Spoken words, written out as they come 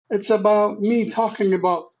It's about me talking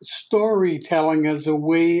about storytelling as a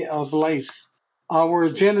way of life. Our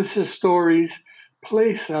Genesis stories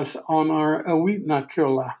place us on our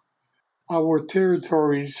Awitnakula, our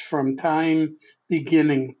territories from time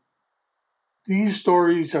beginning. These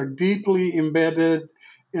stories are deeply embedded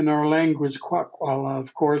in our language, Kwakwala,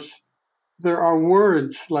 of course. There are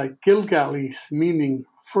words like Gilgalis, meaning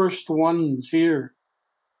first ones here,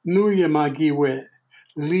 Nuyamagiwe,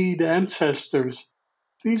 lead ancestors.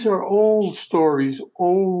 These are old stories,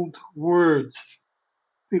 old words.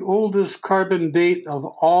 The oldest carbon date of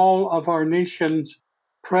all of our nation's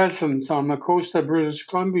presence on the coast of British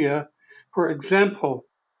Columbia, for example,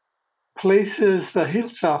 places the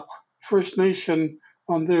Hillsop First Nation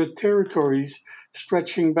on their territories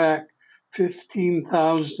stretching back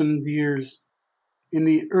 15,000 years. In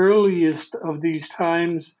the earliest of these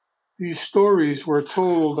times, these stories were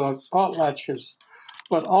told on potlatches,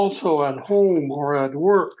 but also at home or at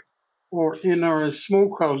work or in our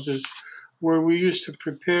smokehouses where we used to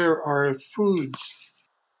prepare our foods.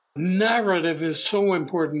 Narrative is so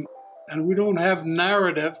important, and we don't have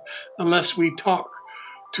narrative unless we talk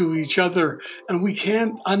to each other, and we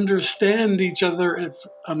can't understand each other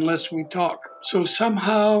unless we talk. So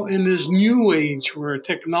somehow in this new age where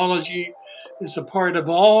technology is a part of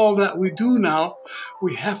all that we do now,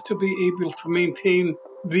 we have to be able to maintain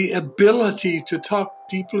the ability to talk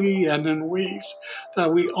deeply and in ways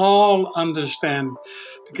that we all understand,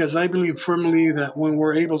 because I believe firmly that when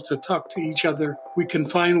we're able to talk to each other, we can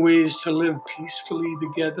find ways to live peacefully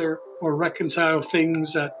together or reconcile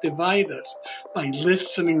things that divide us by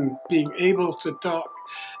listening, being able to talk,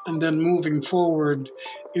 and then moving forward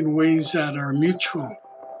in ways that are mutual.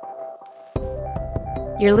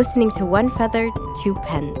 You're listening to One Feather, Two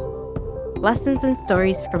Pens. Lessons and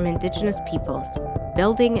stories from Indigenous peoples,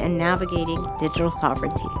 building and navigating digital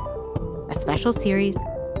sovereignty. A special series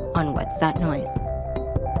on What's That Noise?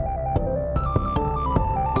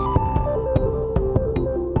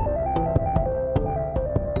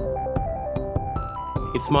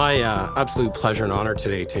 It's my absolute pleasure and honor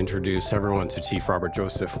today to introduce everyone to Chief Robert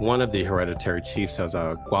Joseph, one of the hereditary chiefs of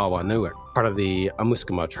the Gwawanuik, part of the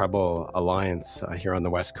Amuskama Tribal Alliance here on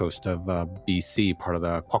the west coast of BC, part of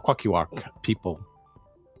the Kwakwakiwak people.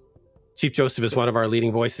 Chief Joseph is one of our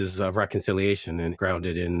leading voices of reconciliation and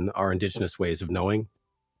grounded in our Indigenous ways of knowing,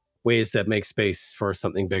 ways that make space for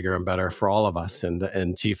something bigger and better for all of us.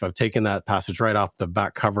 And Chief, I've taken that passage right off the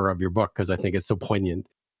back cover of your book because I think it's so poignant.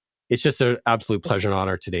 It's just an absolute pleasure and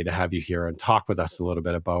honor today to have you here and talk with us a little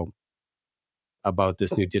bit about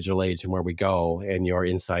this new digital age and where we go, and your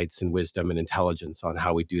insights and wisdom and intelligence on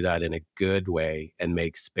how we do that in a good way and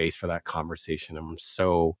make space for that conversation. I'm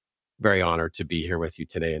so very honored to be here with you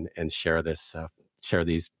today and share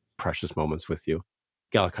these precious moments with you.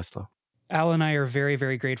 Galakasla. Al and I are very,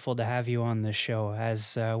 very grateful to have you on this show.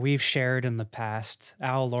 As we've shared in the past,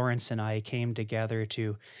 Al, Lawrence, and I came together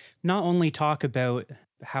to not only talk about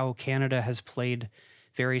how Canada has played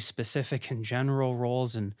very specific and general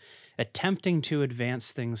roles in attempting to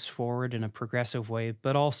advance things forward in a progressive way,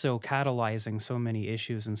 but also catalyzing so many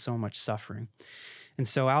issues and so much suffering. And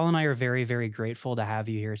so Al and I are very, very grateful to have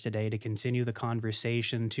you here today to continue the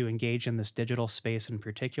conversation, to engage in this digital space in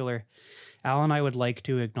particular. Al and I would like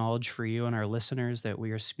to acknowledge for you and our listeners that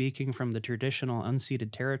we are speaking from the traditional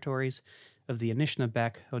unceded territories of the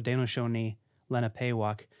Anishinaabeg, Haudenosaunee,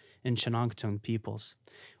 Lenapewauk, and Chinongtung peoples.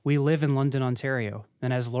 We live in London, Ontario,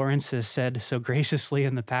 and as Lawrence has said so graciously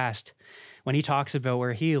in the past, when he talks about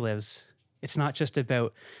where he lives, it's not just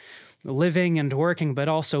about living and working, but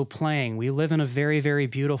also playing. We live in a very, very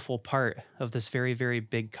beautiful part of this very, very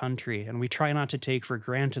big country, and we try not to take for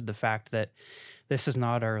granted the fact that this is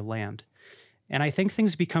not our land. And I think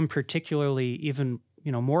things become particularly even,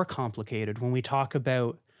 more complicated when we talk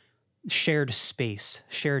about shared space,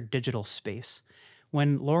 shared digital space.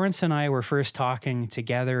 When Lawrence and I were first talking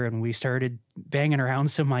together and we started banging around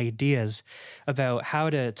some ideas about how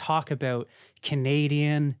to talk about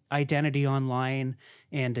Canadian identity online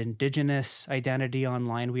and Indigenous identity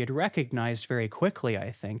online, we had recognized very quickly,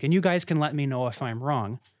 I think, and you guys can let me know if I'm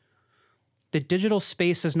wrong, that digital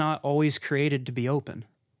space is not always created to be open.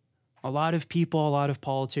 A lot of people, a lot of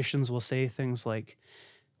politicians will say things like,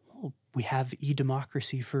 well, we have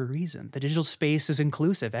e-democracy for a reason. The digital space is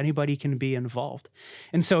inclusive. Anybody can be involved.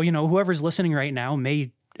 And so, whoever's listening right now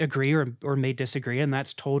may agree or may disagree, and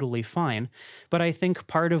that's totally fine. But I think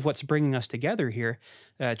part of what's bringing us together here,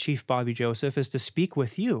 Chief Bobby Joseph, is to speak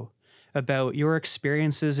with you about your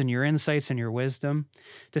experiences and your insights and your wisdom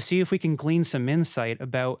to see if we can glean some insight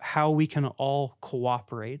about how we can all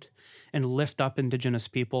cooperate and lift up Indigenous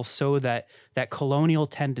people so that that colonial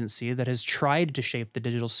tendency that has tried to shape the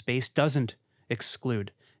digital space doesn't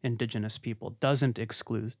exclude Indigenous people, doesn't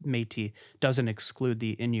exclude Métis, doesn't exclude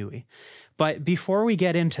the Inuit. But before we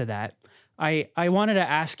get into that, I wanted to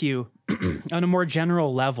ask you on a more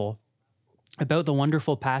general level about the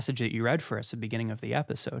wonderful passage that you read for us at the beginning of the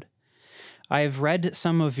episode. I've read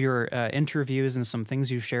some of your interviews and some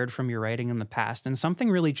things you've shared from your writing in the past, and something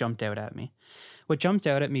really jumped out at me. What jumped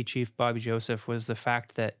out at me, Chief Bobby Joseph, was the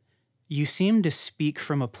fact that you seem to speak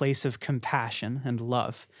from a place of compassion and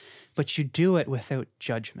love, but you do it without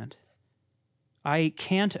judgment. I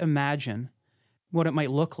can't imagine what it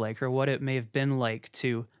might look like or what it may have been like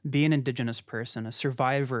to be an Indigenous person, a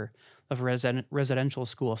survivor of a residential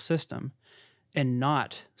school system, and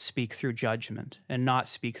not speak through judgment and not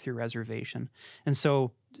speak through reservation. And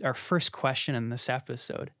so our first question in this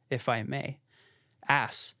episode, if I may,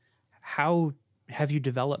 asks, how have you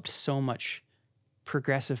developed so much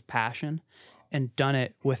progressive passion and done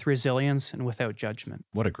it with resilience and without judgment?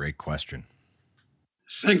 What a great question.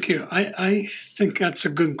 Thank you. I think that's a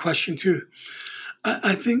good question too.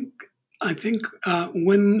 I think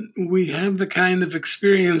when we have the kind of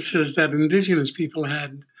experiences that Indigenous people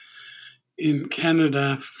had in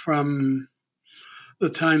Canada from the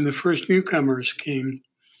time the first newcomers came,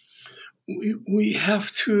 we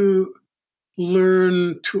have to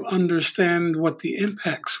learn to understand what the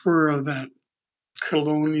impacts were of that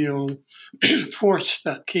colonial force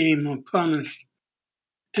that came upon us.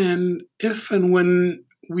 And if and when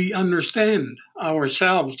we understand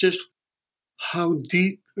ourselves just how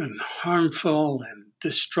deep and harmful and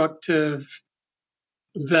destructive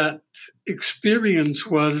that experience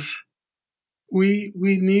was, we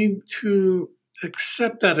need to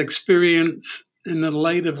accept that experience in the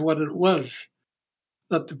light of what it was,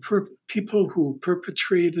 that the people who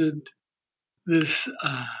perpetrated this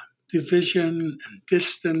division and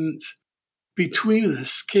distance between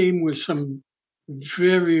us came with some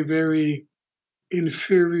very, very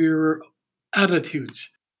inferior attitudes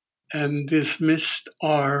and dismissed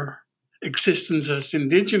our existence as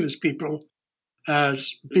Indigenous people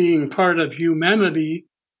as being part of humanity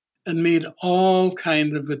and made all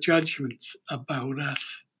kinds of judgments about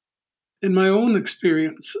us. In my own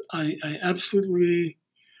experience, I absolutely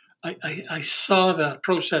saw that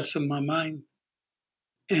process in my mind.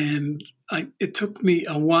 And it took me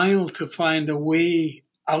a while to find a way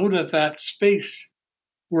out of that space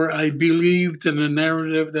where I believed in a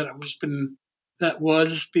narrative that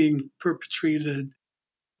was being perpetrated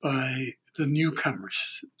by the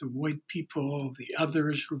newcomers, the white people, the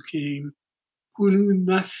others who came, who knew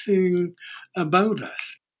nothing about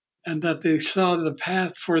us, and that they saw the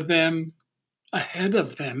path for them ahead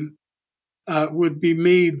of them would be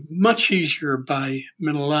made much easier by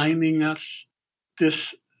maligning us,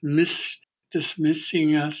 dismissing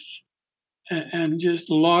us, and just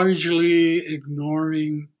largely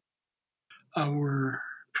ignoring our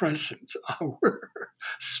presence, our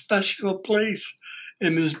special place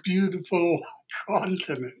in this beautiful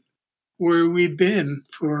continent where we've been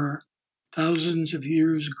for thousands of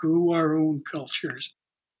years, grew our own cultures,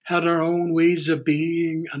 had our own ways of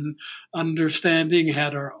being and understanding,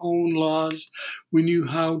 had our own laws. We knew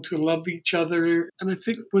how to love each other. And I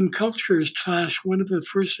think when cultures clash, one of the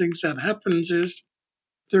first things that happens is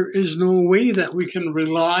there is no way that we can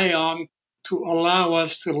rely on to allow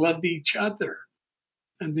us to love each other.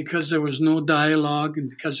 And because there was no dialogue and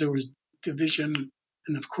because there was division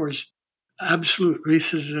and, of course, absolute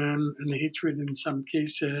racism and hatred in some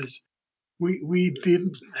cases, we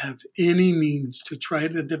didn't have any means to try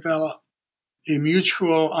to develop a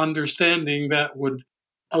mutual understanding that would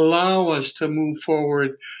allow us to move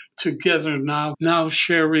forward together now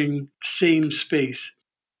sharing same space.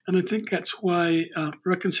 And I think that's why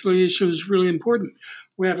reconciliation is really important.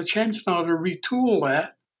 We have a chance now to retool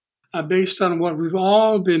that based on what we've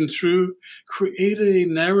all been through, create a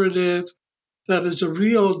narrative that is a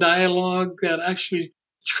real dialogue that actually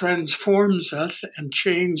transforms us and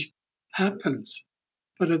change happens.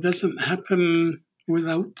 But it doesn't happen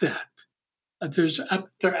without that.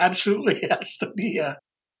 There absolutely has to be a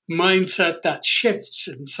mindset that shifts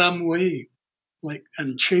in some way,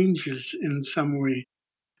 and changes in some way.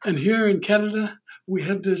 And here in Canada, we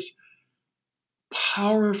have this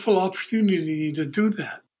powerful opportunity to do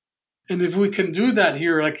that. And if we can do that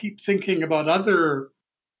here, I keep thinking about other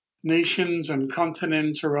nations and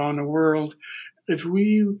continents around the world. If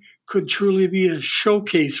we could truly be a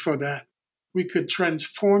showcase for that, we could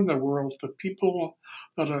transform the world. The people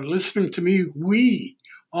that are listening to me,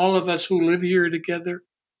 all of us who live here together,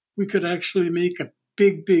 we could actually make a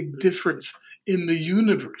big, big difference in the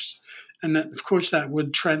universe. And that, of course, that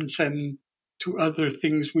would transcend to other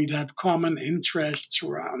things. We'd have common interests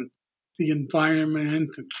around the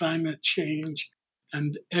environment and climate change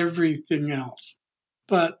and everything else.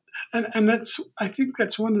 But and that's, I think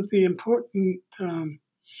that's one of the important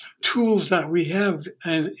tools that we have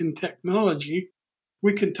in technology.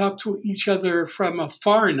 We can talk to each other from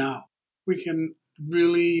afar now. We can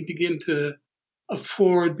really begin to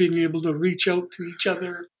afford being able to reach out to each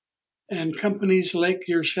other. And companies like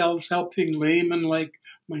yourselves helping laymen like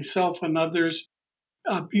myself and others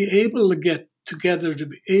be able to get together, to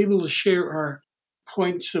be able to share our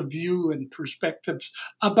points of view and perspectives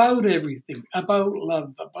about everything, about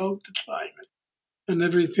love, about the climate, and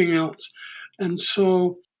everything else. And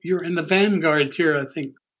so you're in the vanguard here, I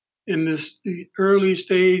think, in this early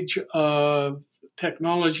stage of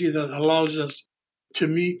technology that allows us to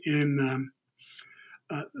meet in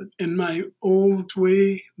my old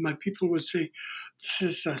way. My people would say, this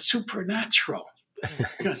is supernatural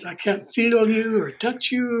because I can't feel you or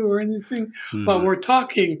touch you or anything, but we're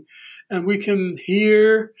talking and we can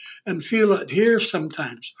hear and feel it here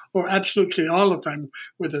sometimes, or absolutely all the time,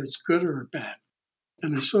 whether it's good or bad.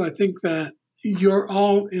 And so I think that you're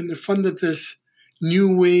all in the front of this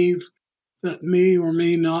new wave that may or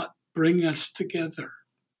may not bring us together.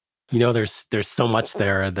 There's so much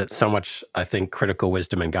there, that so much, I think, critical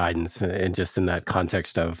wisdom and guidance, and just in that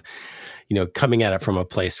context of, coming at it from a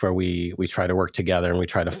place where we try to work together and we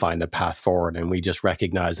try to find a path forward, and we just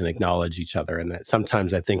recognize and acknowledge each other. And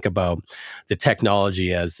sometimes I think about the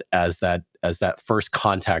technology as that first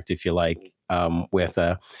contact, if you like, with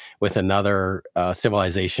another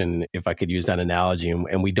civilization, if I could use that analogy,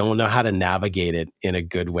 and we don't know how to navigate it in a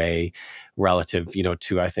good way relative,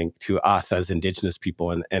 to, I think, to us as Indigenous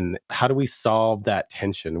people, and how do we solve that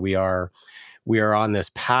tension? We are on this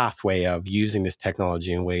pathway of using this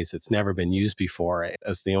technology in ways that's never been used before.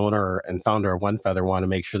 As the owner and founder of One Feather, want to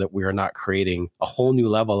make sure that we are not creating a whole new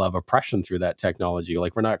level of oppression through that technology.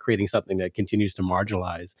 Like, we're not creating something that continues to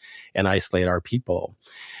marginalize and isolate our people.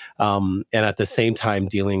 And at the same time,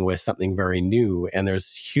 dealing with something very new. And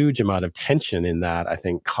there's huge amount of tension in that, I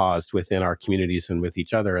think, caused within our communities and with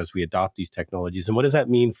each other as we adopt these technologies. And what does that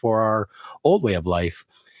mean for our old way of life?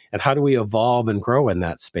 And how do we evolve and grow in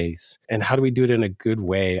that space? And how do we do it in a good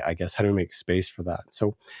way? I guess, how do we make space for that?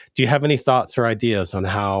 So do you have any thoughts or ideas on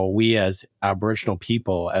how we as Aboriginal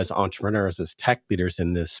people, as entrepreneurs, as tech leaders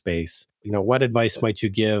in this space, what advice might you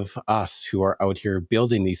give us who are out here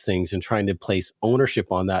building these things and trying to place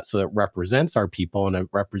ownership on that so that it represents our people and it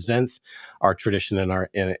represents our tradition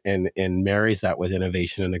and marries that with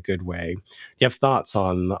innovation in a good way? Do you have thoughts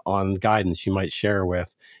on guidance you might share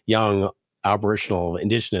with young Aboriginal,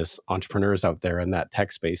 Indigenous entrepreneurs out there in that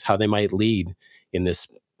tech space, how they might lead in this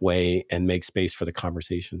way and make space for the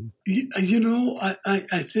conversation?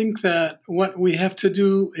 I think that what we have to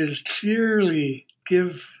do is clearly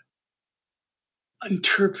give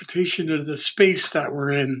interpretation of the space that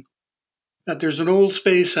we're in, that there's an old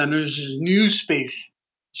space and there's this new space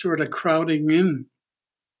sort of crowding in.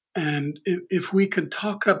 And if we can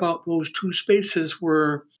talk about those two spaces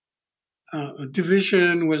where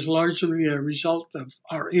division was largely a result of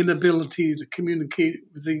our inability to communicate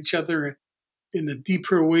with each other in a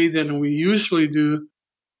deeper way than we usually do,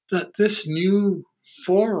 that this new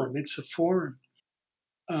forum, it's a forum,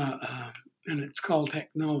 and it's called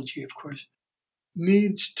technology, of course,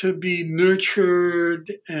 needs to be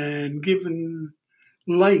nurtured and given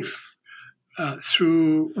life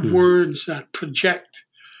through words that project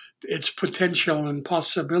its potential and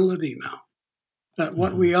possibility now. That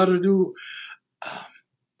what we ought to do,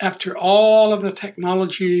 after all of the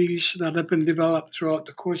technologies that have been developed throughout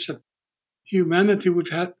the course of humanity,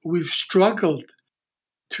 we've struggled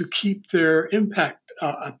to keep their impact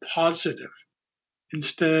positive.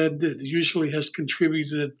 Instead, it usually has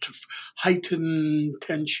contributed to heightened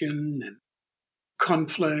tension and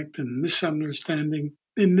conflict and misunderstanding.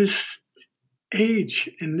 In this age,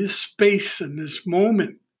 in this space, in this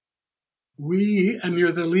moment, we, and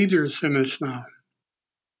you're the leaders in this now,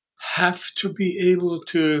 have to be able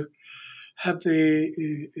to have a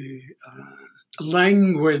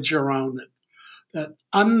language around it that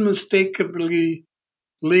unmistakably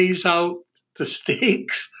lays out the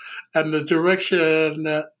stakes and the direction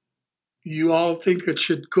that you all think it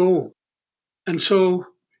should go. And so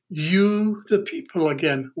you, the people,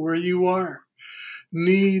 again, where you are,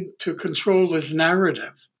 need to control this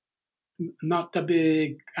narrative, not the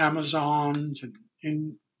big Amazons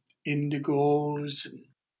and Indigos and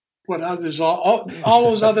what others, all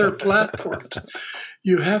those other platforms.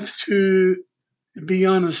 You have to be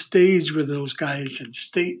on a stage with those guys and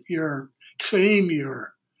claim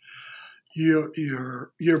your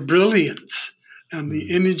brilliance and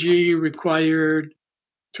the energy required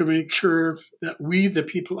to make sure that we, the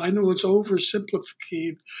people, I know it's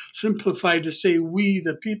simplified to say we,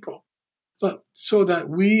 the people, but so that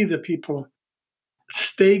we, the people,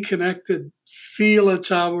 stay connected, feel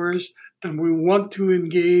it's ours, and we want to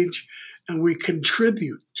engage and we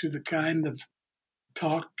contribute to the kind of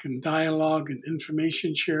talk and dialogue and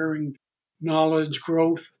information sharing, knowledge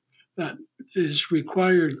growth that is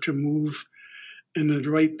required to move in the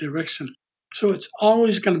right direction. So it's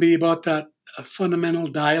always going to be about that fundamental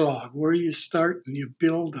dialogue where you start and you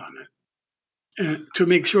build on it, and to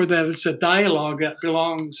make sure that it's a dialogue that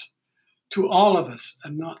belongs to all of us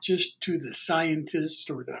and not just to the scientists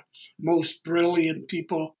or the most brilliant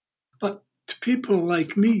people, but to people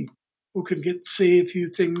like me who can say a few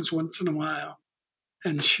things once in a while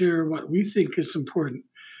and share what we think is important.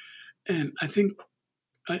 And I think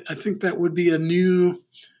that would be a new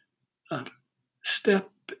step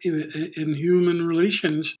in human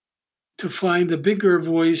relations to find a bigger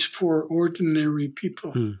voice for ordinary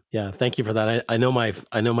people. Yeah, thank you for that. I know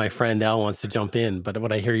my friend Al wants to jump in, but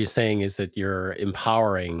what I hear you saying is that you're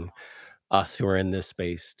empowering us who are in this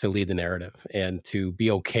space to lead the narrative and to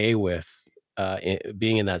be okay with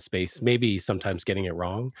being in that space, maybe sometimes getting it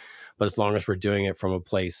wrong, but as long as we're doing it from a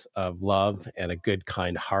place of love and a good,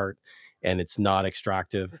 kind heart, and it's not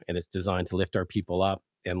extractive and it's designed to lift our people up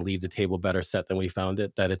and leave the table better set than we found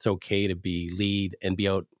it, that it's okay to lead and be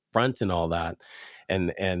out front and all that,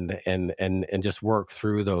 and just work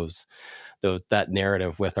through that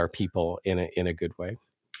narrative with our people in a good way.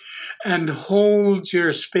 And hold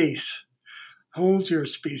your space. Hold your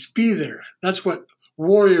space. Be there. That's what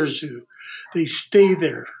warriors do. They stay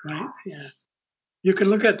there, right? Yeah. You can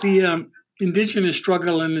look at the indigenous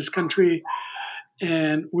struggle in this country,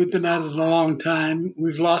 and we've been at it a long time.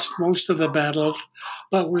 We've lost most of the battles,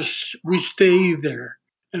 but we stay there.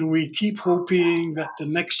 And we keep hoping that the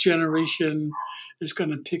next generation is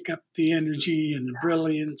going to pick up the energy and the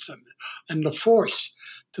brilliance and the force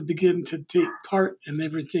to begin to take part in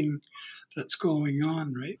everything that's going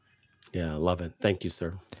on, right? Yeah, I love it. Thank you,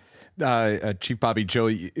 sir. Chief Bobby Joe,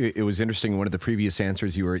 it was interesting. One of the previous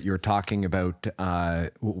answers you were talking about,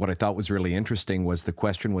 what I thought was really interesting was the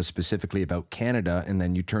question was specifically about Canada, and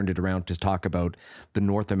then you turned it around to talk about the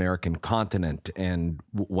North American continent. And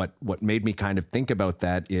what made me kind of think about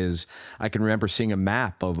that is I can remember seeing a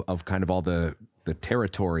map of kind of all the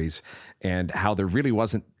territories and how there really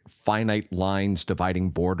wasn't finite lines dividing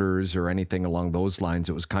borders or anything along those lines.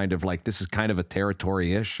 It was kind of like, this is kind of a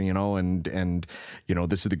territory-ish, and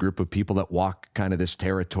this is the group of people that walk kind of this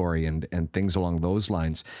territory and things along those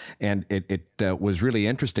lines. And it was really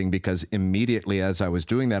interesting because immediately as I was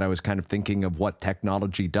doing that, I was kind of thinking of what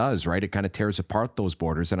technology does, right? It kind of tears apart those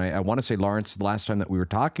borders. And I want to say, Lawrence, the last time that we were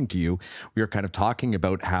talking to you, we were kind of talking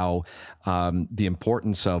about how the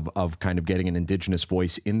importance of kind of getting an Indigenous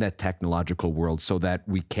voice in that technological world so that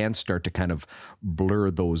we can start to kind of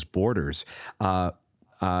blur those borders.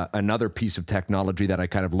 Another piece of technology that I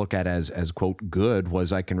kind of look at as quote good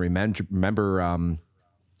was I can remember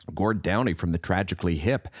Gord Downie from the Tragically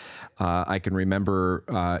Hip. I can remember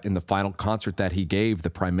in the final concert that he gave, the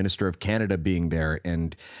Prime Minister of Canada being there,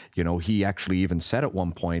 and he actually even said at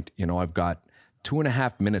one point, I've got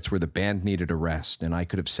 2.5 minutes where the band needed a rest, and I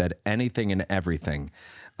could have said anything and everything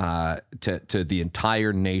to the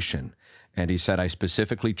entire nation. And he said, I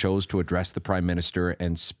specifically chose to address the Prime Minister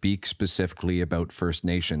and speak specifically about First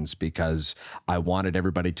Nations because I wanted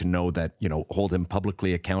everybody to know that, hold him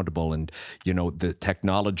publicly accountable. And, the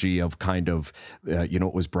technology of kind of,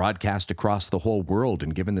 it was broadcast across the whole world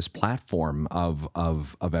and given this platform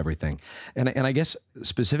of everything. And I guess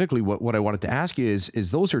specifically what I wanted to ask you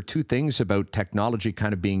is those are two things about technology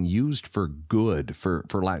kind of being used for good, for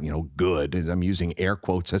good, as I'm using air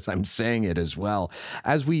quotes as I'm saying it as well.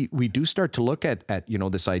 As we do start to look at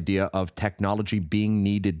this idea of technology being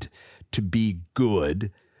needed to be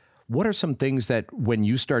good, what are some things that when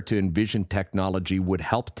you start to envision technology would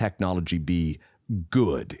help technology be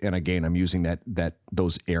good? And again, I'm using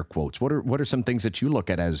those air quotes. What are some things that you look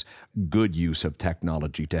at as good use of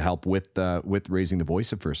technology to help with raising the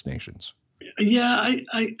voice of First Nations? Yeah,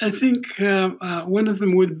 I think one of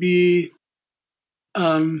them would be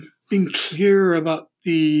being clear about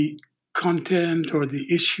the content or the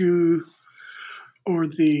issue or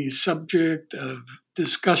the subject of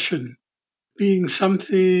discussion being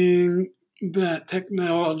something that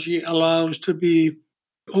technology allows to be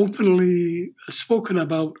openly spoken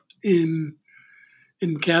about in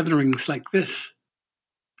in gatherings like this,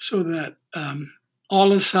 so that all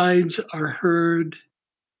the sides are heard,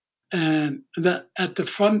 and that at the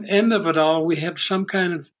front end of it all, we have some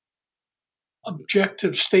kind of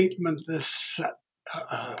objective statement that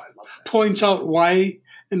points out why,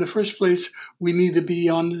 in the first place, we need to be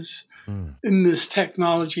on this in this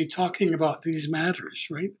technology talking about these matters,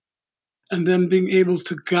 right? And then being able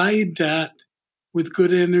to guide that with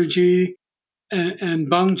good energy and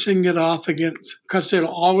bouncing it off against, because there'll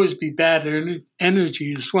always be bad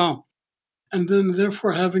energy as well. And then,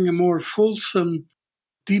 therefore, having a more fulsome,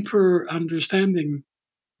 deeper understanding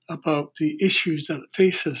about the issues that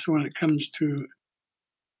face us when it comes to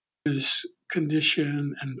this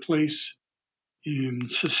condition and place in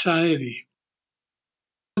society.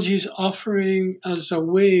 Technology is offering us a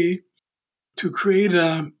way to create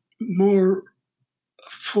a more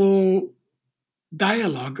full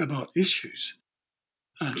dialogue about issues.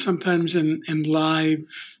 Sometimes in live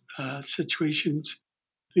situations,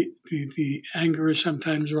 the anger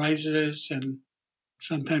sometimes rises, and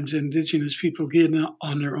sometimes Indigenous people get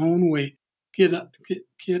on their own way, get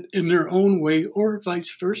in their own way, or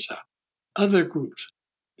vice versa, other groups.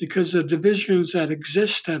 Because the divisions that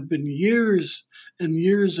exist have been years and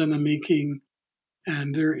years in the making,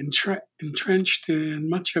 and they're entrenched in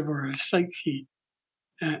much of our psyche.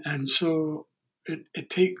 And so it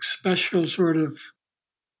takes special sort of,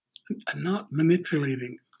 not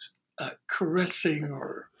manipulating, caressing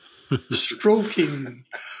or stroking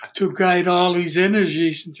to guide all these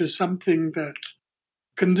energies into something that's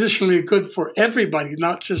conditionally good for everybody,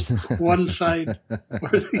 not just one side or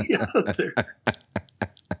the other.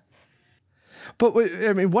 But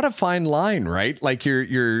I mean, what a fine line, right? Like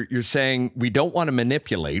you're saying we don't want to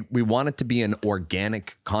manipulate. We want it to be an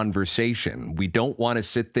organic conversation. We don't want to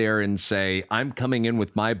sit there and say, I'm coming in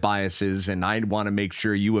with my biases and I want to make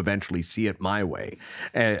sure you eventually see it my way.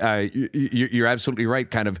 You're absolutely right.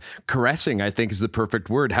 Kind of caressing, I think, is the perfect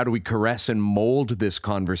word. How do we caress and mold this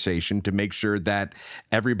conversation to make sure that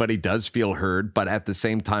everybody does feel heard, but at the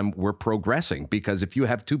same time, we're progressing? Because if you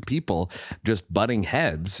have two people just butting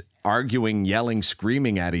heads, arguing, yelling,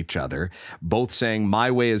 screaming at each other, both saying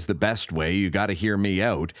my way is the best way, you got to hear me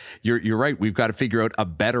out. You're right. We've got to figure out a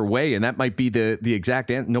better way, and that might be the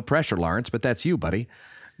exact answer. No pressure, Lawrence, but that's you, buddy.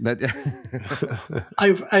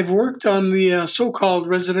 I've worked on the so-called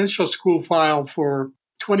residential school file for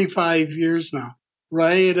 25 years now,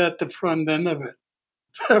 right at the front end of it.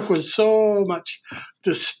 There was so much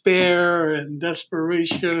despair and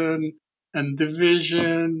desperation and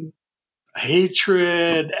division,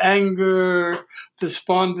 hatred, anger,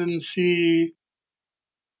 despondency.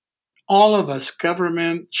 All of us,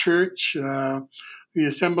 government, church, the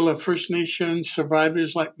Assembly of First Nations,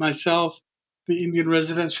 survivors like myself, the Indian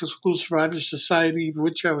Residential School Survivors Society, of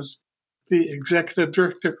which I was the executive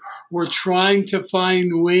director, were trying to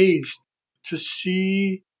find ways to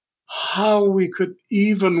see how we could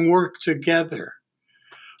even work together.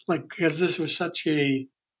 Like, because this was such a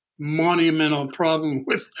monumental problem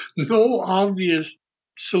with no obvious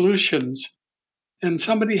solutions. And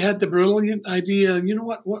somebody had the brilliant idea, you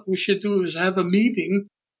know what we should do is have a meeting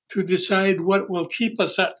to decide what will keep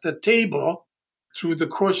us at the table through the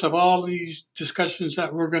course of all these discussions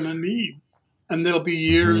that we're going to need. And there'll be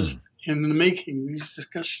years in the making, these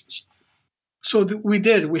discussions. So we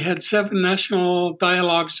did. We had 7 national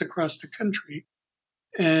dialogues across the country.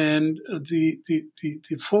 And the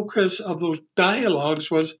focus of those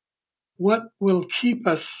dialogues was what will keep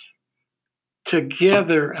us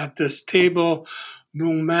together at this table,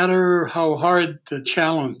 no matter how hard the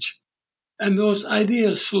challenge. And those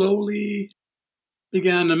ideas slowly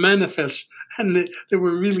began to manifest, and they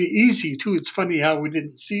were really easy too. It's funny how we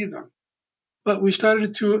didn't see them. But we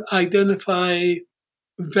started to identify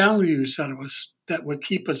values that would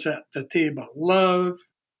keep us at the table: love,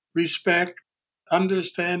 respect,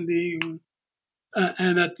 understanding.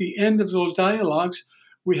 And at the end of those dialogues,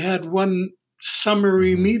 we had one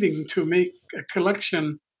summary meeting to make a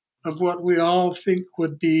collection of what we all think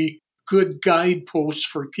would be good guideposts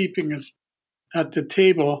for keeping us at the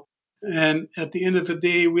table. And at the end of the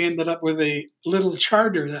day, we ended up with a little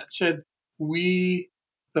charter that said, we,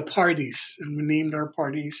 the parties, and we named our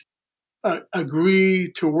parties,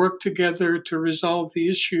 agree to work together to resolve the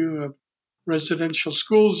issue of residential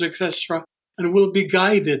schools, etc., and we'll be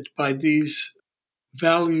guided by these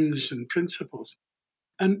values and principles.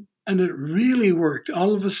 And it really worked.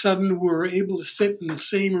 All of a sudden, we were able to sit in the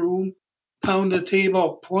same room, pound the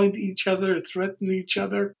table, point each other, threaten each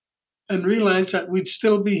other, and realize that we'd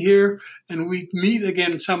still be here and we'd meet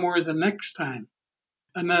again somewhere the next time.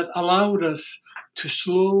 And that allowed us to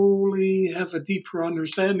slowly have a deeper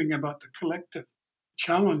understanding about the collective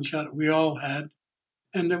challenge that we all had.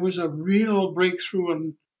 And there was a real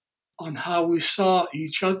breakthrough on how we saw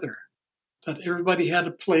each other, that everybody had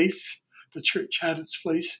a place, the church had its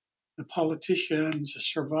place, the politicians, the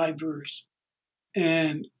survivors,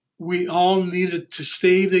 and we all needed to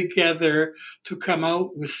stay together to come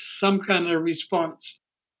out with some kind of response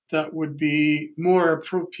that would be more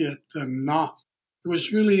appropriate than not. It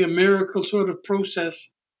was really a miracle sort of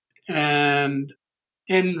process and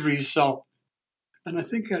end result. And I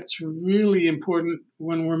think that's really important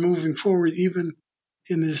when we're moving forward, even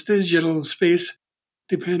in this digital space,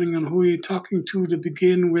 depending on who you're talking to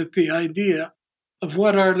begin with the idea of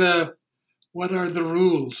what are the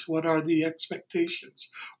rules, what are the expectations,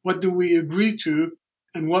 what do we agree to,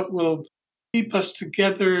 and what will keep us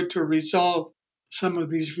together to resolve some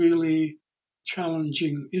of these really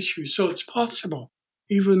challenging issues. So it's possible,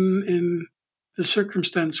 even in the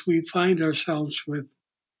circumstance we find ourselves with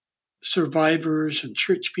survivors and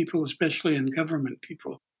church people, especially, and government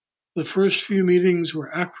people. The first few meetings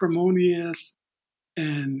were acrimonious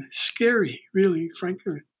and scary, really,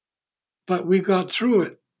 frankly. But we got through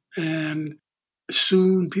it. And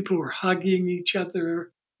soon people were hugging each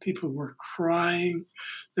other, people were crying.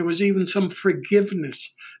 There was even some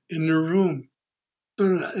forgiveness in the room.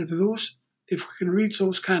 So if we can reach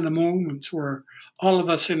those kind of moments where all of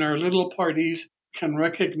us in our little parties can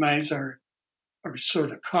recognize our sort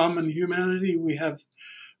of common humanity, we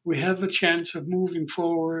have a chance of moving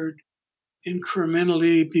forward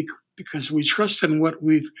incrementally because we trust in what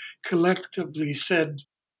we've collectively said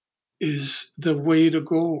is the way to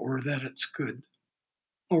go, or that it's good.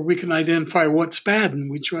 Or we can identify what's bad and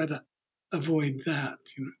we try to avoid that.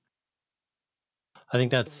 I think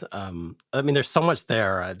that's, I mean, there's so much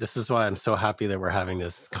there. This is why I'm so happy that we're having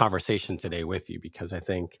this conversation today with you, because I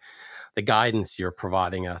think the guidance you're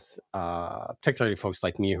providing us, particularly folks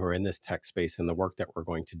like me who are in this tech space and the work that we're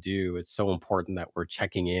going to do, it's so important that we're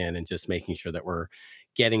checking in and just making sure that we're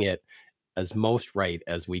getting it as most right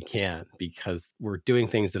as we can, because we're doing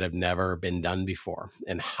things that have never been done before.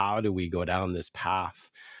 And how do we go down this path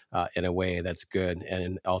in a way that's good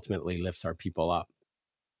and ultimately lifts our people up?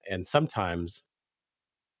 And sometimes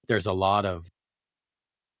there's a lot of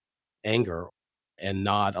anger and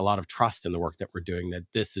not a lot of trust in the work that we're doing, that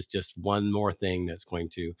this is just one more thing that's going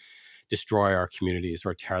to destroy our communities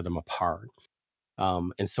or tear them apart.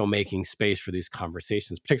 And so making space for these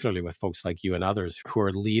conversations, particularly with folks like you and others who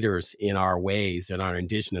are leaders in our ways, in our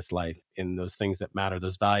Indigenous life, in those things that matter,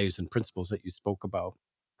 those values and principles that you spoke about,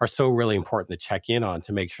 are so really important to check in on,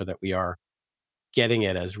 to make sure that we are getting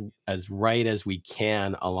it as right as we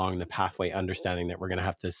can along the pathway, understanding that we're going to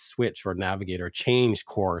have to switch or navigate or change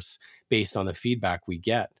course based on the feedback we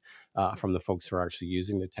get from the folks who are actually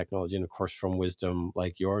using the technology, and of course from wisdom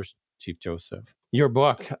like yours, Chief Joseph. Your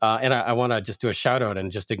book, and I want to just do a shout out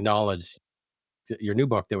and just acknowledge your new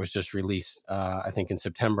book that was just released, I think in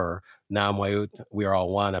September, Namwayut, We Are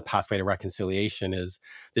All One, A Pathway to Reconciliation, is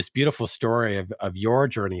this beautiful story of your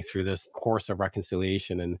journey through this course of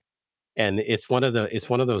reconciliation. And it's one of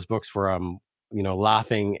those books where I'm,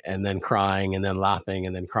 laughing and then crying and then laughing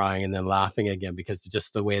and then crying and then laughing again, because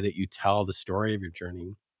just the way that you tell the story of your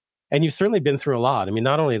journey. And you've certainly been through a lot. I mean,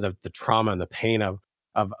 not only the trauma and the pain of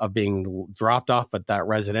being dropped off at that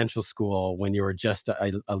residential school when you were just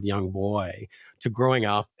a young boy, to growing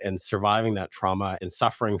up and surviving that trauma and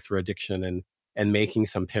suffering through addiction and making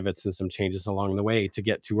some pivots and some changes along the way to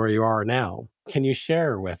get to where you are now. Can you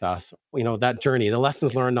share with us, that journey, the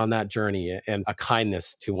lessons learned on that journey, and a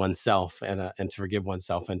kindness to oneself and to forgive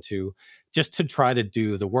oneself, and to just to try to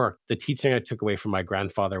do the work? The teaching I took away from my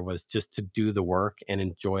grandfather was just to do the work and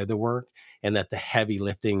enjoy the work, and that the heavy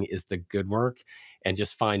lifting is the good work, and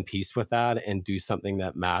just find peace with that and do something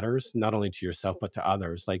that matters, not only to yourself, but to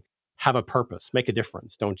others. Like, have a purpose, make a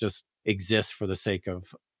difference. Don't just exist for the sake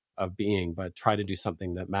of being, but try to do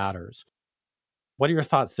something that matters. What are your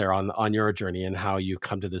thoughts there on your journey and how you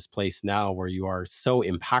come to this place now where you are so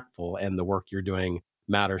impactful and the work you're doing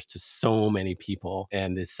matters to so many people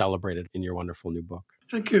and is celebrated in your wonderful new book?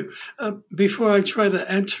 Thank you. Before I try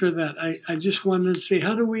to answer that, I just wanted to say,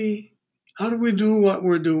 how do we do what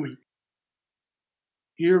we're doing?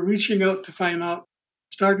 You're reaching out to find out,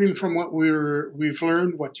 starting from what we've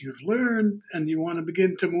learned, what you've learned, and you want to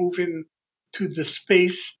begin to move into the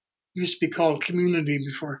space used to be called community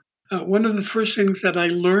before. One of the first things that I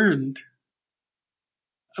learned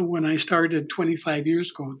when I started 25 years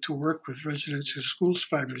ago to work with residential school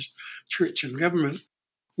survivors, church and government,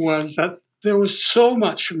 was that there was so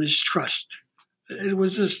much mistrust. It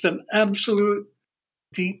was just an absolute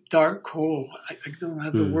deep, dark hole. I don't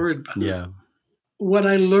have the word, but yeah. What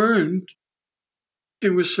I learned,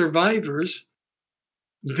 it was survivors,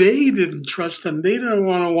 they didn't trust them. They didn't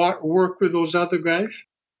want to work with those other guys.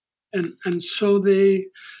 And so they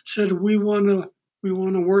said, we want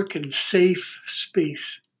to work in safe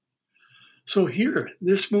space. So here,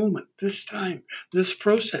 this moment, this time, this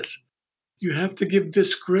process, you have to give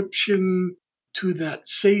description to that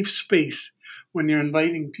safe space when you're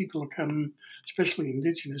inviting people to come, especially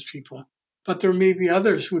Indigenous people. But there may be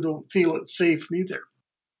others who don't feel it's safe neither.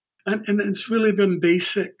 And it's really been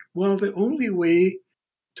basic. Well, the only way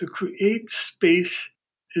to create space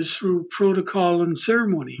is through protocol and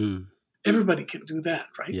ceremony. Everybody can do that,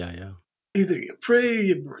 right? Yeah. Either you pray,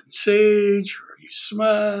 you burn sage, or you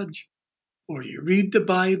smudge, or you read the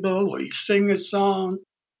Bible, or you sing a song,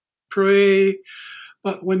 pray.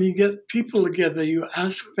 But when you get people together, you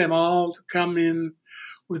ask them all to come in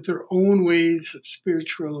with their own ways of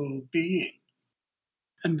spiritual being.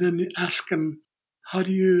 And then you ask them, how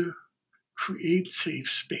do you create safe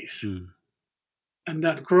space? And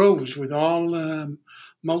that grows with all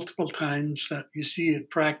multiple times that you see it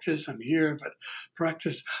practice and hear of it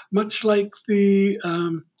practice, much like the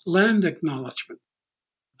land acknowledgement.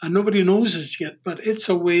 And nobody knows this yet, but it's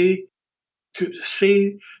a way to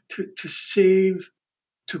say,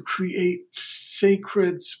 to create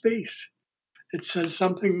sacred space. It says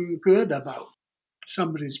something good about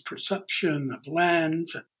somebody's perception of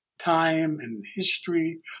lands, and time, and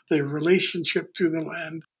history, their relationship to the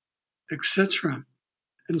land, etc.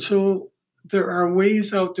 And so there are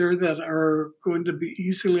ways out there that are going to be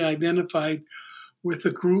easily identified with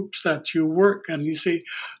the groups that you work. And you say,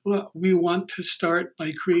 well, we want to start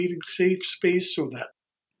by creating safe space so that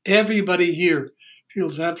everybody here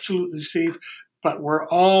feels absolutely safe, but we're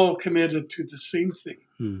all committed to the same thing.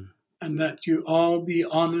 And that you all be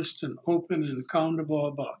honest and open and accountable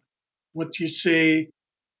about what you say,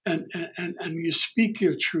 and you speak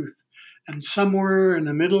your truth. And somewhere in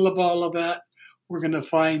the middle of all of that, we're going to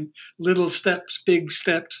find little steps, big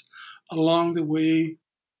steps along the way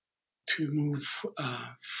to move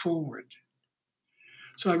forward.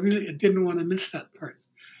 So I didn't want to miss that part.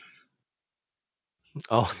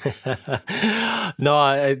 Oh,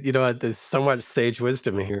 no, there's so much sage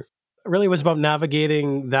wisdom here. It really was about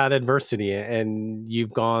navigating that adversity, and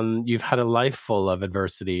you've had a life full of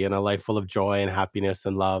adversity and a life full of joy and happiness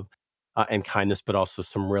and love and kindness, but also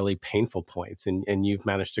some really painful points. And you've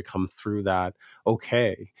managed to come through that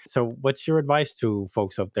okay. So what's your advice to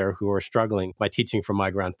folks out there who are struggling? My teaching from my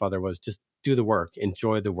grandfather was just do the work,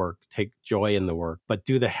 enjoy the work, take joy in the work, but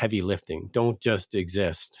do the heavy lifting. Don't just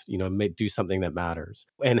exist, do something that matters.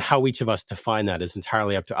 And how each of us define that is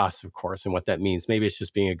entirely up to us, of course, and what that means. Maybe it's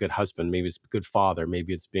just being a good husband. Maybe it's a good father.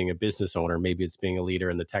 Maybe it's being a business owner. Maybe it's being a leader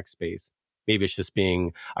in the tech space. Maybe it's just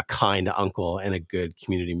being a kind uncle and a good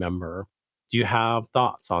community member. Do you have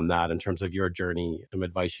thoughts on that in terms of your journey? Some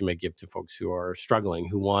advice you may give to folks who are struggling,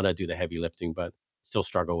 who want to do the heavy lifting, but still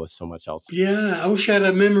struggle with so much else? Yeah, I wish I had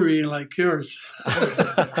a memory like yours.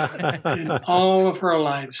 In all of our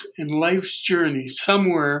lives, in life's journey,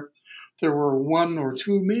 somewhere there were one or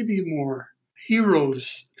two, maybe more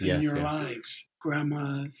heroes in your lives.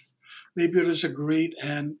 Grandmas, maybe it was a great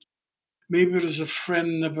aunt, maybe it was a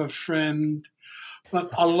friend of a friend,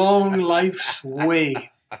 but along life's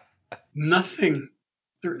way, and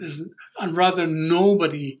rather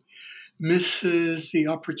nobody misses the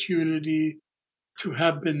opportunity to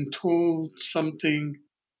have been told something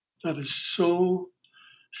that is so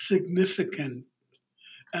significant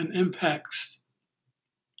and impacts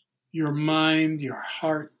your mind, your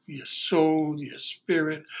heart, your soul, your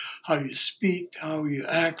spirit, how you speak, how you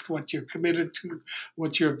act, what you're committed to,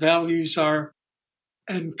 what your values are,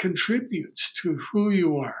 and contributes to who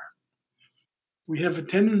you are. We have a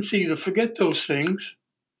tendency to forget those things,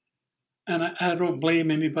 and I don't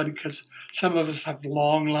blame anybody because some of us have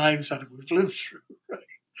long lives that we've lived through, right?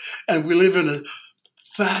 And we live in a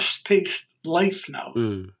fast-paced life now.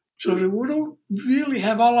 So we don't really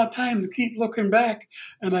have all our time to keep looking back.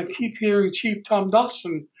 And I keep hearing Chief Tom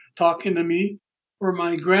Dawson talking to me, or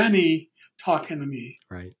my granny talking to me.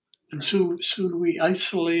 Right. And so soon we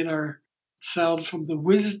isolate ourselves from the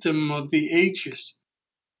wisdom of the ages.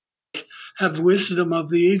 Have wisdom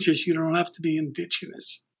of the ages. You don't have to be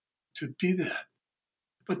Indigenous to be that.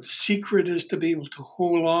 But the secret is to be able to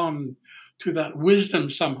hold on to that wisdom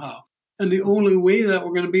somehow. And the only way that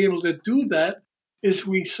we're going to be able to do that is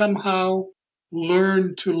we somehow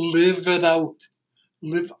learn to live out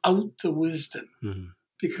the wisdom.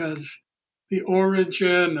 Because the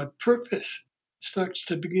origin of purpose starts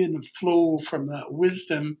to begin to flow from that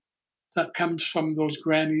wisdom that comes from those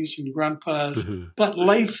grannies and grandpas, but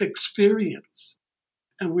life experience.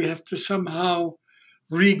 And we have to somehow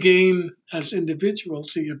regain as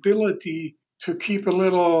individuals the ability to keep a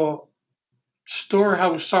little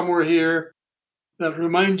storehouse somewhere here that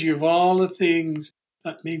reminds you of all the things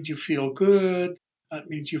that made you feel good, that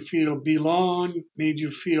made you feel belong, made you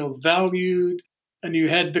feel valued, and you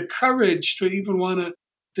had the courage to even want to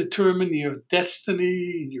determine your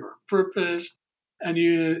destiny, your purpose, and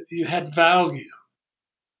you had value.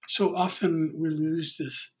 So often we lose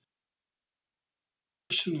this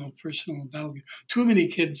personal value. Too many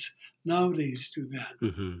kids nowadays do that.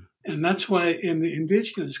 Mm-hmm. And that's why in the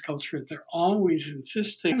indigenous culture, they're always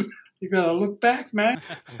insisting, you got to look back, man.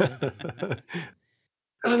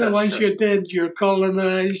 Otherwise, you're dead, you're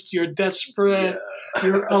colonized, you're desperate,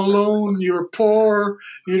 you're alone, you're poor,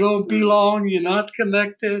 you don't belong, you're not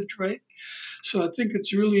connected, right? So I think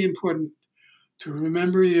it's really important to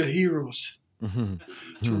remember your heroes, to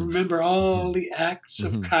remember all the acts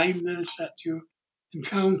of kindness that you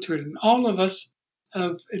encountered. And all of us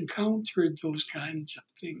have encountered those kinds of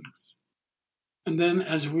things. And then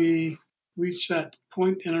as we reach that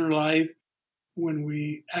point in our life when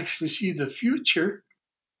we actually see the future,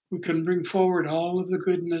 we can bring forward all of the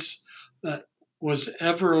goodness that was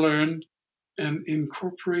ever learned and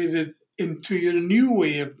incorporate it into your new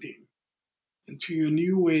way of being, into your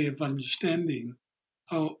new way of understanding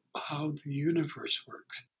how the universe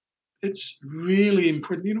works. It's really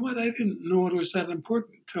important. You know what? I didn't know it was that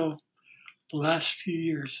important until the last few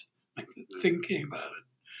years, like thinking about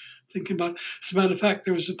it. As a matter of fact,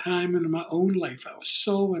 there was a time in my own life I was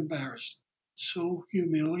so embarrassed, so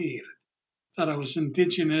humiliated that I was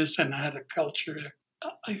indigenous and I had a culture.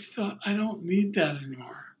 I thought, I don't need that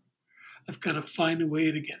anymore. I've got to find a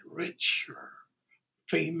way to get rich or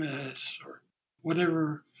famous or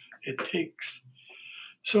whatever it takes.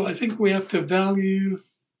 So I think we have to value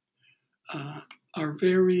our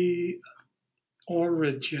very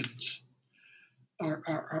origins,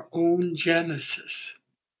 our own genesis,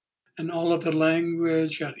 and all of the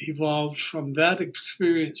language that evolved from that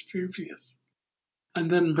experience previous, and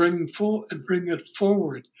then bring it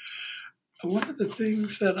forward. One of the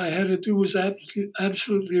things that I had to do was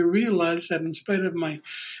absolutely realize that in spite of my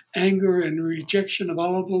anger and rejection of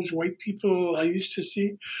all of those white people I used to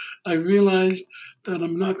see, I realized that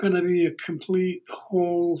I'm not going to be a complete,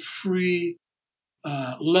 whole, free,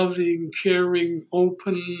 loving, caring,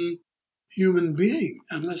 open human being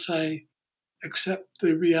unless I accept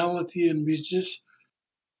the reality and resist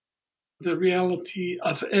the reality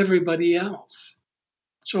of everybody else.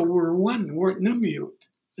 So we're one, we're Numuyut.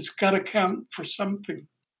 It's got to count for something.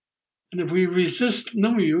 And if we resist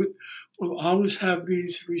Numuyut, we'll always have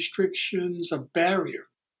these restrictions, a barrier,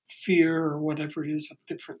 fear, or whatever it is of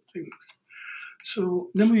different things. So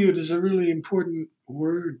Numuyut is a really important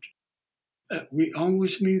word that we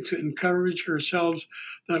always need to encourage ourselves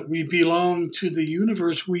that we belong to the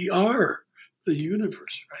universe. We are the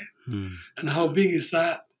universe, right? And how big is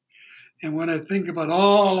that? And when I think about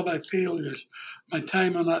all of my failures, my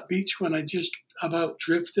time on that beach when I just about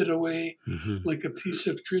drifted away like a piece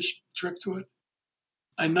of driftwood,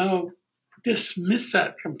 I now dismiss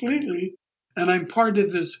that completely. And I'm part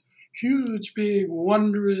of this huge, big,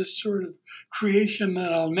 wondrous sort of creation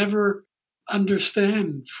that I'll never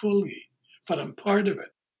understand fully, but I'm part of it.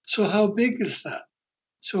 So how big is that?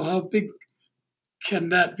 So how big can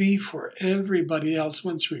that be for everybody else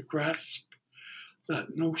once we grasp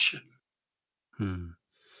that notion?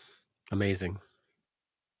 Amazing.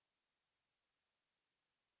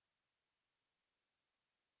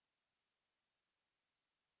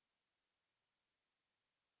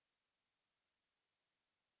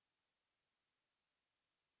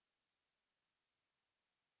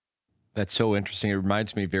 That's so interesting. It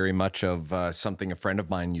reminds me very much of something a friend of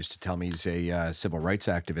mine used to tell me. He's a civil rights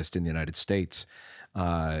activist in the United States,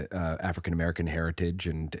 African American heritage,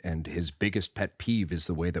 and his biggest pet peeve is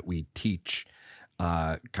the way that we teach.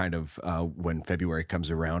 When February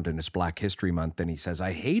comes around and it's Black History Month, and he says,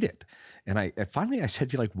 "I hate it." And I finally said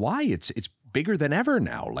to you, like, why? It's bigger than ever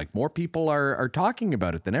now. Like more people are talking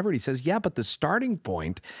about it than ever. And he says, yeah, but the starting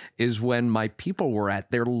point is when my people were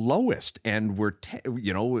at their lowest, and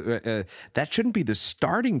that shouldn't be the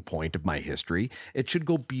starting point of my history. It should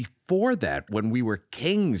go before that, when we were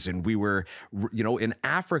kings and we were, in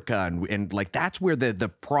Africa, and like that's where the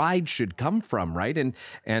pride should come from, right? And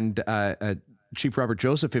Chief Robert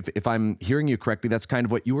Joseph, if I'm hearing you correctly, that's kind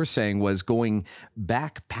of what you were saying, was going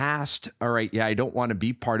back past, all right, yeah, I don't want to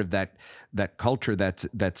be part of that culture that's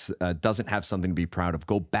doesn't have something to be proud of.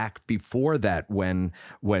 Go back before that, when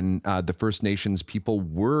the First Nations people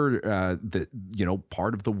were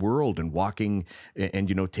part of the world and walking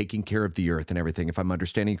and taking care of the earth and everything. If I'm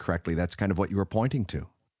understanding correctly, that's kind of what you were pointing to.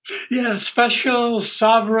 Yeah, special,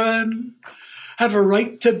 sovereign, have a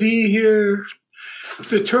right to be here,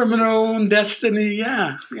 determine our own destiny.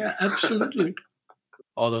 Yeah, absolutely.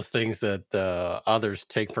 All those things that others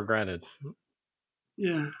take for granted.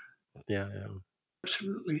 Yeah, Yeah.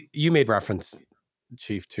 absolutely. You made reference,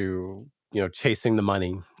 Chief, to chasing the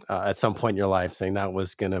money at some point in your life, saying that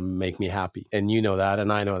was going to make me happy, and you know that,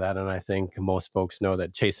 and I know that, and I think most folks know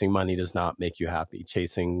that chasing money does not make you happy.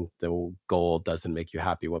 Chasing the goal doesn't make you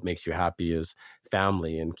happy. What makes you happy is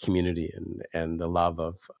family and community, and the love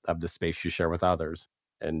of the space you share with others,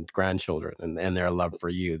 and grandchildren, and their love for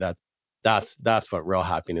you. That's what real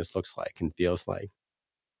happiness looks like and feels like.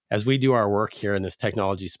 As we do our work here in this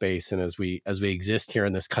technology space, and as we exist here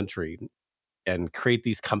in this country and create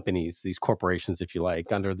these companies, these corporations, if you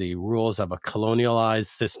like, under the rules of a colonialized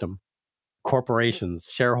system, corporations,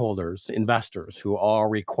 shareholders, investors who all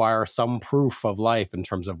require some proof of life in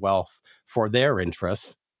terms of wealth for their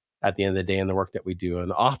interests at the end of the day in the work that we do.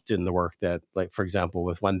 And often the work that, like, for example,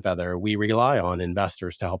 with One Feather, we rely on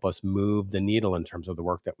investors to help us move the needle in terms of the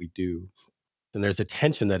work that we do. And there's a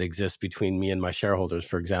tension that exists between me and my shareholders,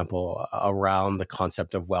 for example, around the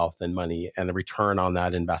concept of wealth and money and the return on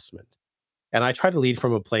that investment. And I try to lead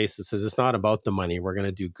from a place that says it's not about the money. We're going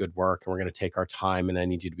to do good work and we're going to take our time, and I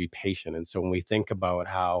need you to be patient. And so when we think about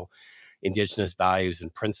how Indigenous values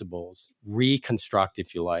and principles reconstruct,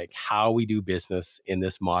 if you like, how we do business in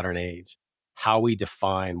this modern age, how we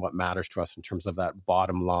define what matters to us in terms of that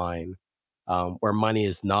bottom line, where money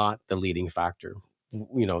is not the leading factor.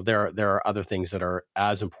 There are other things that are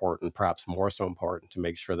as important, perhaps more so important, to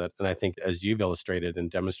make sure that, and I think as you've illustrated and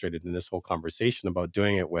demonstrated in this whole conversation about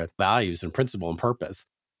doing it with values and principle and purpose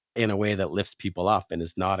in a way that lifts people up and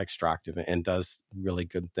is not extractive and does really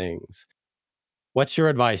good things. What's your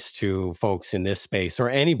advice to folks in this space, or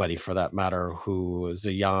anybody for that matter, who is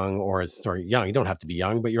young, you don't have to be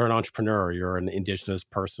young, but you're an entrepreneur, you're an Indigenous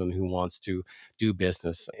person who wants to do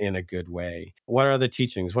business in a good way? What are the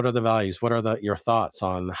teachings? What are the values? What are your thoughts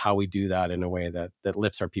on how we do that in a way that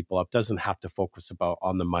lifts our people up, doesn't have to focus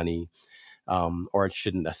on the money, or it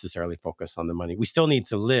shouldn't necessarily focus on the money? We still need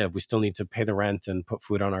to live. We still need to pay the rent and put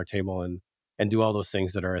food on our table and do all those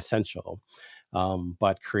things that are essential.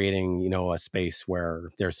 But creating, a space where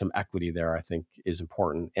there's some equity there, I think, is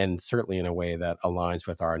important, and certainly in a way that aligns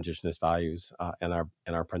with our Indigenous values and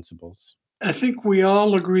our principles. I think we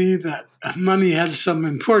all agree that money has some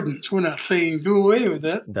importance. We're not saying do away with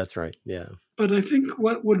it. That's right. Yeah. But I think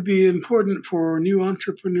what would be important for new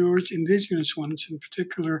entrepreneurs, Indigenous ones in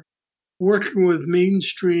particular, working with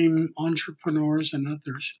mainstream entrepreneurs and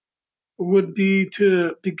others, would be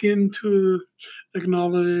to begin to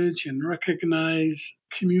acknowledge and recognize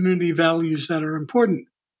community values that are important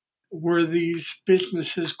where these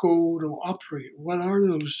businesses go to operate. What are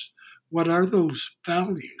those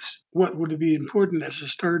values? What would be important as a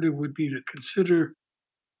starter would be to consider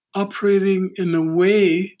operating in a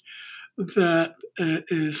way that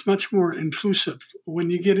is much more inclusive.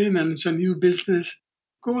 When you get in and it's a new business,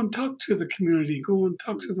 go and talk to the community, go and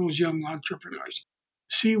talk to those young entrepreneurs,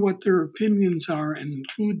 see what their opinions are and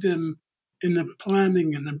include them in the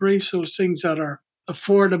planning and embrace those things that are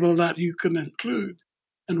affordable that you can include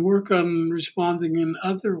and work on responding in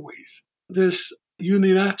other ways. This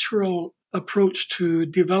unilateral approach to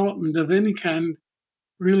development of any kind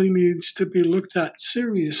really needs to be looked at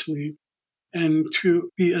seriously and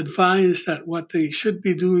to be advised that what they should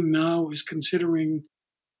be doing now is considering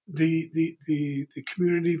the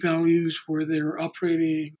community values where they're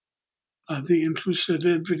operating, the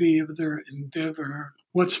inclusivity of their endeavor,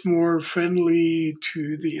 what's more friendly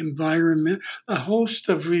to the environment, a host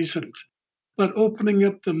of reasons. But opening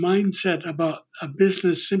up the mindset about a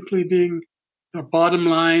business simply being the bottom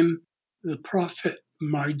line, the profit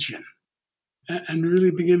margin, and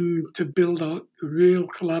really beginning to build out real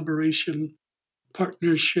collaboration,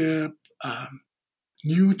 partnership,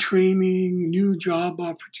 new training, new job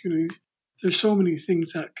opportunities. There's so many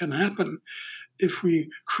things that can happen if we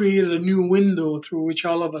create a new window through which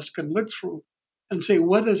all of us can look through and say,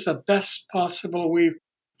 what is the best possible way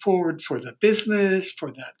forward for the business, for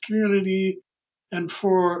that community, and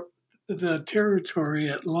for the territory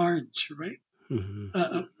at large, right?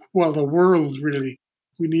 Mm-hmm. Well, the world really.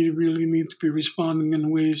 We really need to be responding in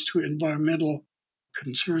ways to environmental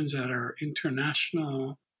concerns that are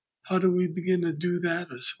international. How do we begin to do that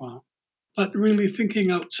as well? But really thinking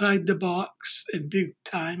outside the box in big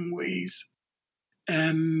time ways.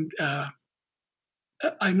 And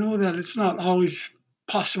I know that it's not always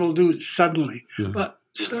possible to do it suddenly, but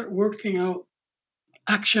start working out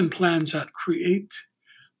action plans that create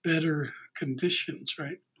better conditions,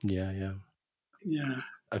 right? Yeah. Yeah.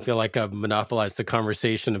 I feel like I've monopolized the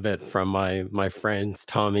conversation a bit from my friends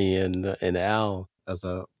Tommy and Al as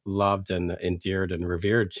a loved and endeared and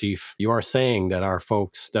revered chief. You are saying that our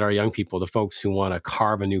folks, that our young people, the folks who want to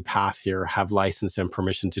carve a new path here, have license and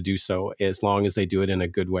permission to do so, as long as they do it in a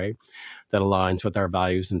good way that aligns with our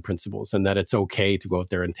values and principles, and that it's okay to go out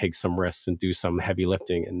there and take some risks and do some heavy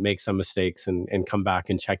lifting and make some mistakes and come back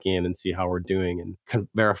and check in and see how we're doing and can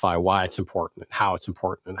verify why it's important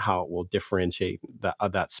and how it will differentiate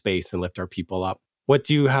that space and lift our people up. What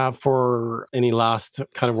do you have for any last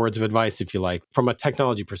kind of words of advice, if you like, from a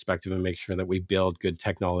technology perspective, and make sure that we build good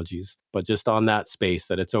technologies, but just on that space,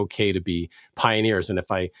 that it's okay to be pioneers. And if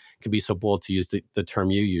I could be so bold to use the term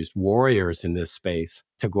you used, warriors in this space,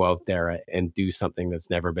 to go out there and do something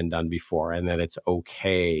that's never been done before, and that it's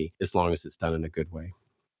okay as long as it's done in a good way.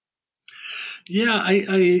 Yeah,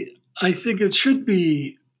 I think it should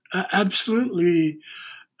be absolutely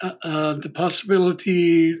the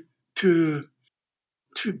possibility to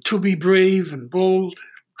be brave and bold,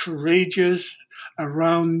 courageous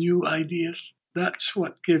around new ideas. That's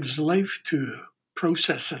what gives life to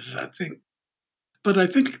processes, I think. But I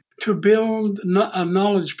think to build a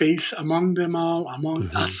knowledge base among them all, among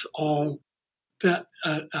us all, that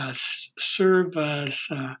serve as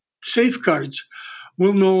safeguards.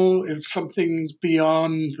 We'll know if something's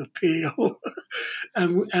beyond the pale,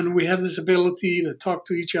 and we have this ability to talk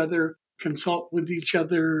to each other, consult with each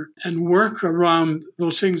other, and work around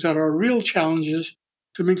those things that are real challenges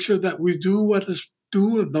to make sure that we do what is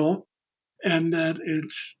doable and that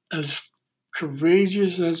it's as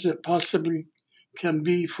courageous as it possibly can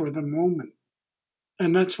be for the moment.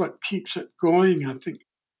 And that's what keeps it going, I think.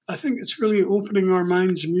 I think it's really opening our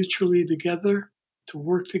minds mutually together to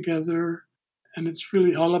work together. And it's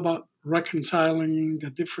really all about reconciling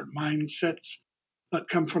the different mindsets that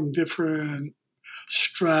come from different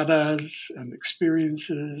stratas and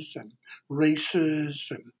experiences and races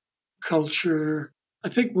and culture. I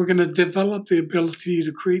think we're going to develop the ability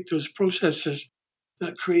to create those processes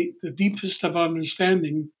that create the deepest of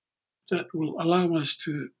understanding that will allow us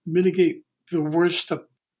to mitigate the worst of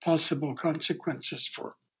possible consequences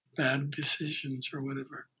for bad decisions or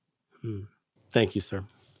whatever. Thank you, sir.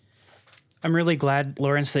 I'm really glad,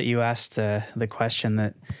 Lawrence, that you asked the question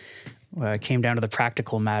that came down to the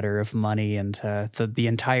practical matter of money. And the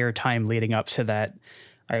entire time leading up to that,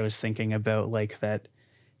 I was thinking about like that,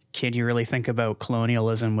 can you really think about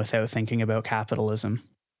colonialism without thinking about capitalism?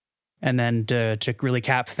 And then to really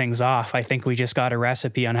cap things off, I think we just got a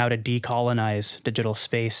recipe on how to decolonize digital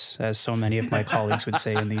space, as so many of my colleagues would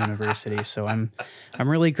say in the university. So I'm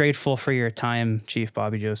really grateful for your time, Chief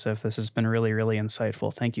Bobby Joseph. This has been really, really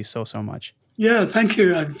insightful. Thank you so much. Yeah, thank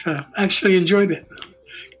you. I've actually enjoyed it.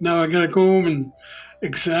 Now I got to go home and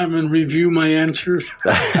review my answers.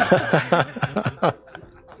 But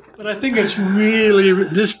I think it's really,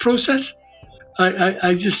 this process,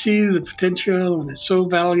 I just see the potential, and it's so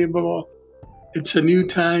valuable. It's a new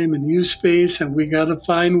time, a new space, and we got to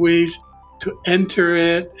find ways to enter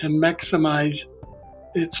it and maximize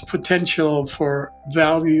its potential for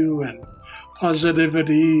value and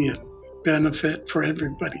positivity and benefit for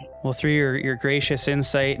everybody. Well, through your gracious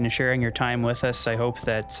insight and sharing your time with us, I hope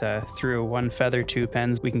that through One Feather, Two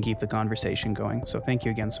Pens, we can keep the conversation going. So thank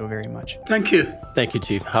you again so very much. Thank you. Thank you,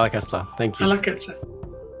 Chief. Halakasla. Thank you. Halakasla.